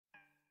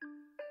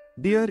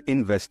Dear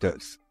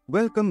investors,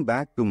 welcome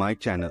back to my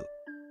channel.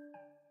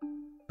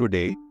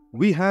 Today,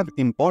 we have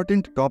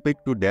important topic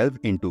to delve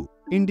into,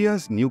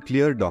 India's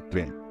nuclear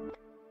doctrine.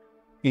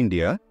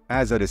 India,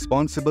 as a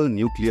responsible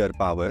nuclear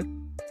power,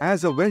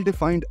 has a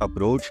well-defined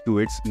approach to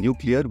its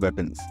nuclear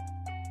weapons.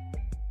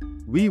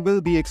 We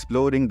will be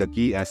exploring the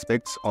key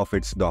aspects of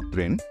its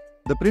doctrine,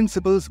 the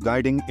principles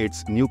guiding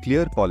its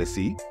nuclear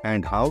policy,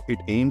 and how it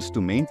aims to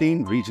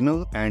maintain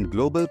regional and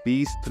global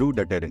peace through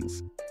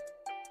deterrence.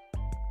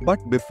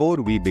 But before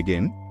we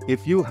begin,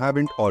 if you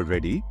haven't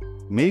already,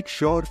 make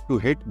sure to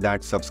hit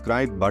that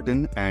subscribe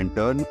button and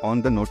turn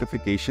on the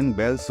notification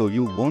bell so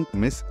you won't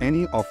miss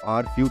any of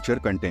our future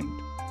content.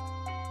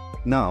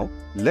 Now,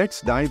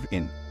 let's dive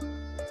in.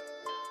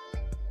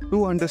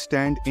 To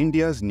understand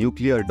India's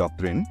nuclear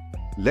doctrine,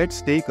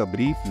 let's take a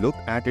brief look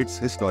at its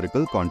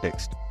historical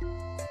context.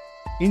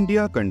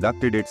 India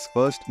conducted its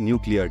first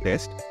nuclear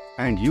test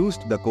and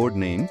used the code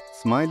name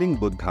Smiling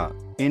Buddha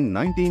in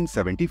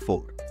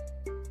 1974.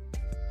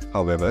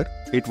 However,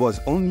 it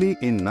was only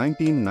in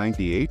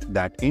 1998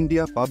 that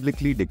India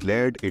publicly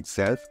declared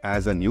itself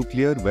as a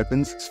nuclear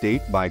weapons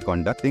state by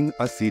conducting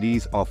a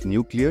series of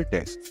nuclear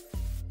tests.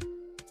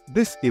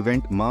 This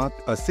event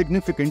marked a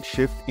significant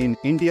shift in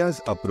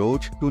India's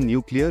approach to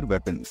nuclear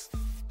weapons.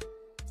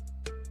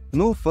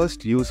 No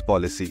first-use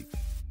policy.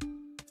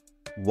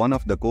 One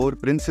of the core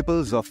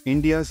principles of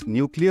India's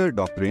nuclear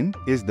doctrine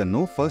is the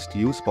no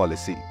first-use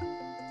policy.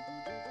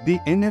 The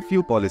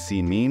NFU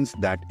policy means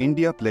that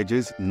India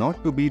pledges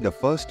not to be the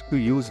first to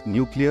use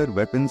nuclear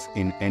weapons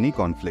in any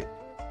conflict.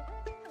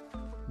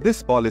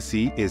 This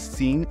policy is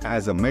seen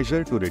as a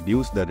measure to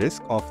reduce the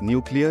risk of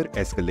nuclear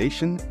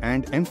escalation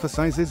and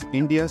emphasizes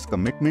India's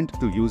commitment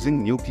to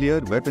using nuclear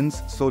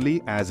weapons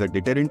solely as a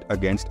deterrent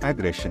against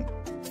aggression.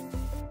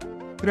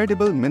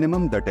 Credible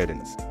minimum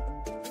deterrence.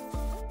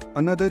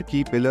 Another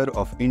key pillar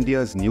of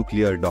India's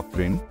nuclear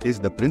doctrine is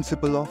the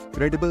principle of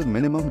credible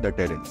minimum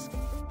deterrence.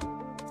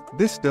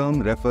 This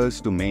term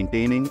refers to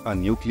maintaining a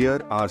nuclear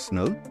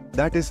arsenal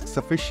that is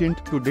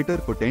sufficient to deter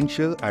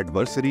potential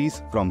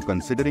adversaries from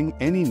considering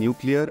any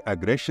nuclear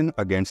aggression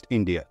against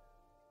India.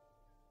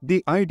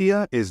 The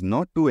idea is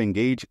not to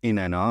engage in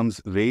an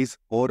arms race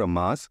or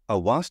amass a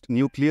vast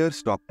nuclear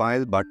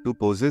stockpile but to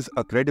possess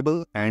a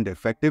credible and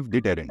effective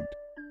deterrent.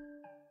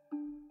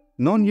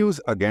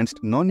 Non-use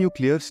against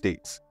non-nuclear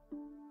states.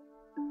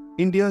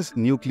 India's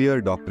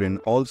nuclear doctrine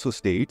also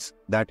states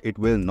that it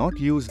will not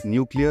use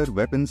nuclear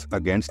weapons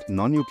against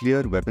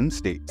non-nuclear weapon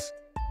states.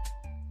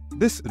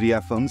 This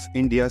reaffirms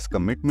India's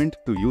commitment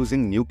to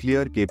using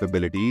nuclear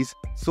capabilities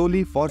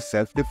solely for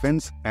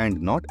self-defense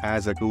and not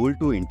as a tool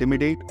to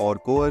intimidate or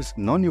coerce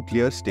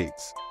non-nuclear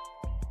states.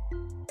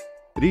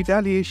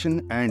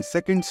 Retaliation and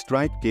second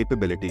strike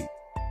capability.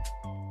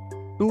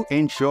 To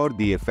ensure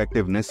the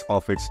effectiveness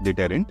of its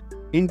deterrent,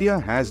 India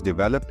has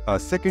developed a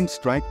second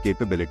strike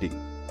capability.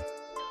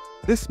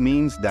 This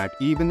means that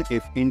even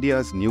if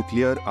India's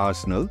nuclear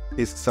arsenal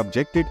is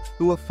subjected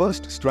to a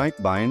first strike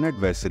by an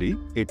adversary,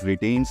 it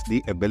retains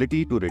the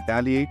ability to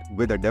retaliate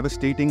with a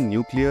devastating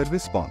nuclear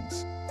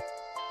response.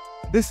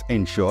 This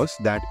ensures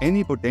that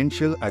any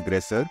potential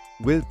aggressor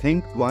will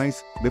think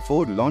twice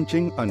before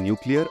launching a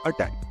nuclear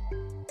attack.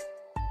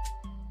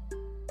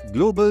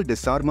 Global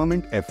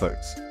disarmament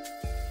efforts.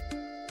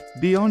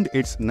 Beyond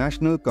its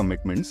national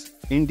commitments,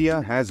 India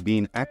has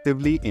been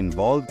actively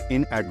involved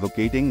in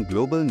advocating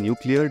global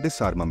nuclear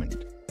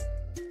disarmament.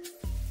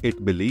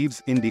 It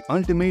believes in the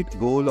ultimate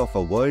goal of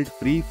a world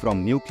free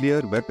from nuclear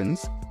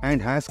weapons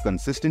and has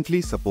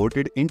consistently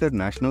supported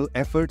international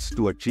efforts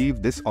to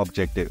achieve this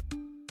objective.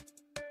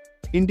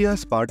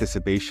 India's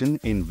participation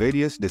in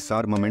various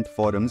disarmament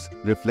forums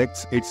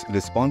reflects its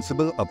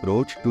responsible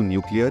approach to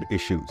nuclear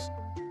issues.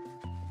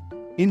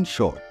 In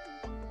short,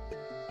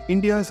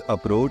 India's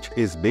approach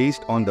is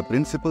based on the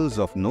principles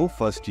of no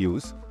first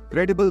use,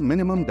 credible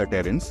minimum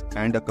deterrence,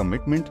 and a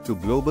commitment to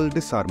global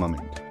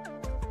disarmament.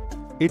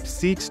 It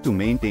seeks to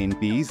maintain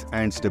peace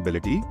and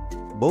stability,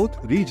 both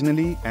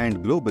regionally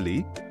and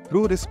globally,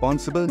 through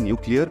responsible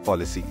nuclear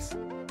policies.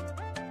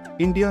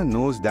 India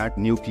knows that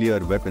nuclear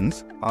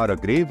weapons are a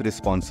grave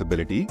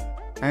responsibility,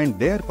 and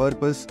their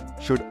purpose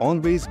should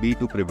always be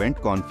to prevent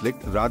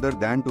conflict rather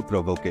than to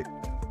provoke it.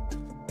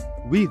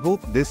 We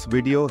hope this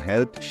video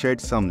helped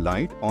shed some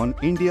light on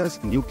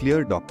India's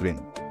nuclear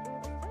doctrine.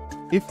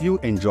 If you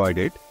enjoyed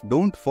it,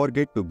 don't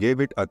forget to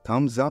give it a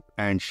thumbs up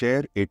and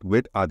share it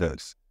with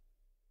others.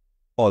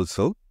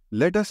 Also,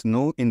 let us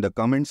know in the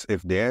comments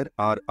if there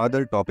are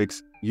other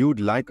topics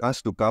you'd like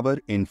us to cover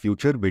in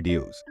future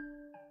videos.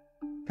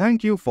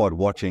 Thank you for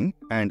watching,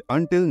 and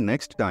until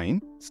next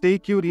time, stay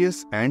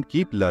curious and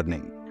keep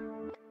learning.